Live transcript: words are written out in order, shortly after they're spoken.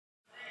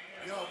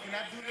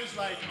is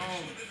like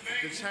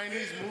the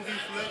Chinese movie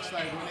flicks,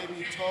 like when they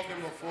be talking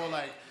before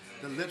like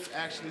the lips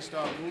actually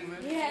start moving.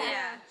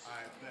 Yeah.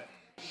 Alright, bet.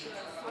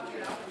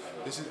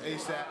 This is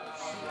ASAP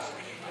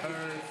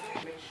FERG.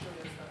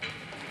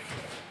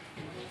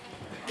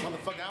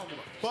 Motherfucker, I don't give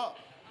a fuck.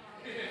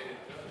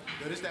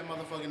 Yo, this that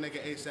motherfucking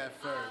nigga ASAP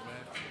FERG,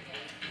 man.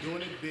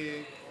 Doing it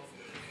big.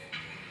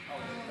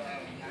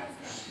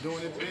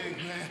 Doing it big,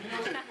 man.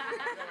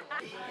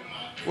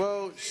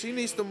 Well, she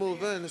needs to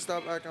move in and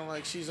stop acting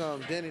like she's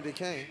Danny the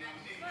King.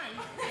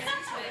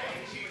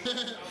 Hey,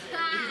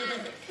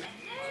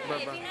 be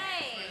nice.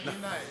 Be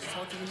nice.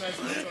 Talk to me nice.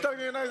 Talk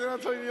to you nice and I'll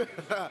tell you.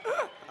 Hey.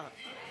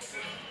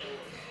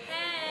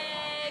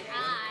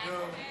 Hi.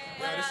 Yo,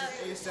 this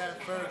is ASAP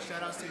FERG.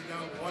 Shout out to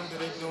Young Wonder.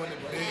 They doing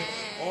it big.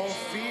 All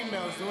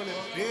females doing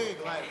it big.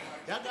 Like,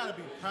 y'all gotta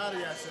be proud of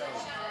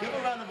yourselves. Give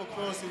a round of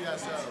applause to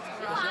yourselves.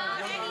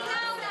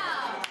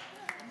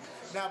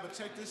 Nah, but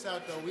check this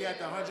out though. We at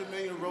the 100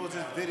 Million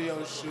Roses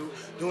video shoot,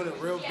 doing it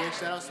real big.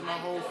 Shout out to my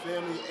whole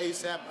family,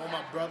 ASAP, all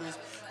my brothers.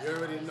 You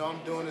already know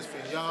I'm doing this for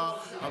y'all.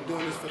 I'm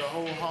doing this for the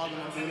whole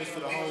Harlem. I'm doing this for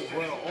the whole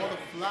world. All the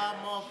fly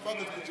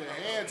motherfuckers, put your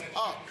hands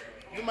up.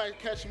 You might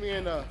catch me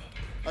in a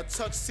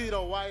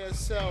tuxedo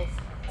YSL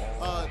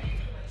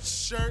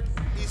shirt,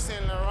 Yves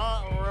Saint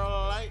Laurent,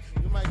 real light.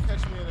 You might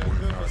catch me in a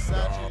good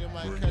Versace. You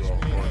might catch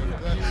me in a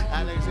good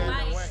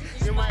Alexander Wang.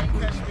 You might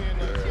catch me in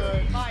a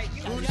good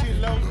Gucci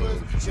loafers.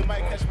 You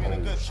might catch me in a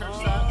good church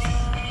socks.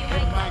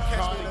 You might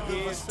catch me in a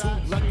good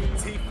Versace. Lucky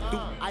teeth,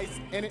 through ice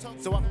in it,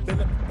 so I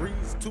feel it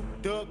breeze. Two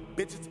Doug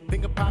bitches,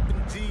 finger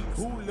popping G's.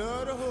 Who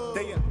love the hood?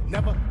 They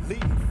never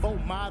leave. 4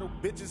 model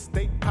bitches,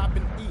 stay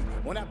popping E.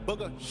 On that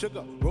booger,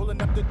 sugar,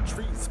 rolling up the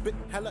tree. Spit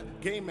hella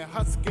game in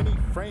her skinny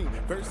frame.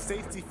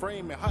 Versace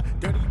frame in her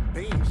dirty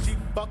beam. She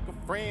fuck her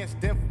friends,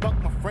 then fuck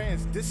my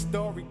friends. This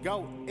story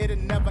go, it'll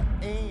never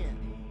end.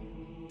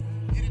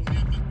 It'll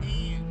never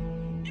end.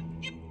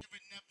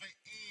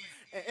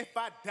 And if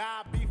I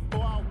die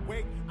before I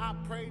wake, I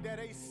pray that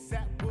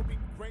ASAP will be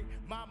great.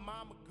 My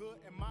mama good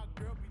and my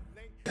girl be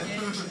late. Me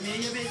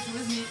and your bitch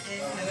was me, in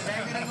the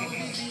back of the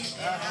movie seat,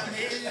 and I'm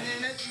hidden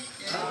in the seat,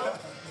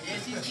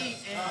 and she keep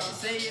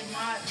saying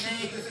my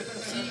name.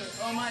 She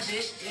on my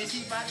dick, and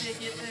she about to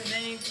get the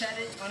name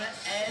tatted on her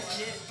ass.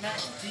 Yeah,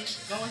 Max D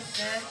going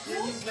down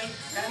till you ain't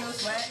got no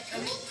swag.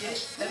 Let me get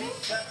it, let me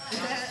go.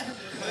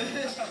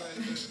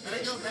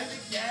 Let go back to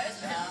gas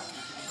now.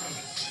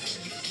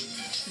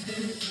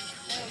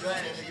 Go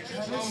ahead,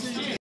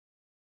 nigga.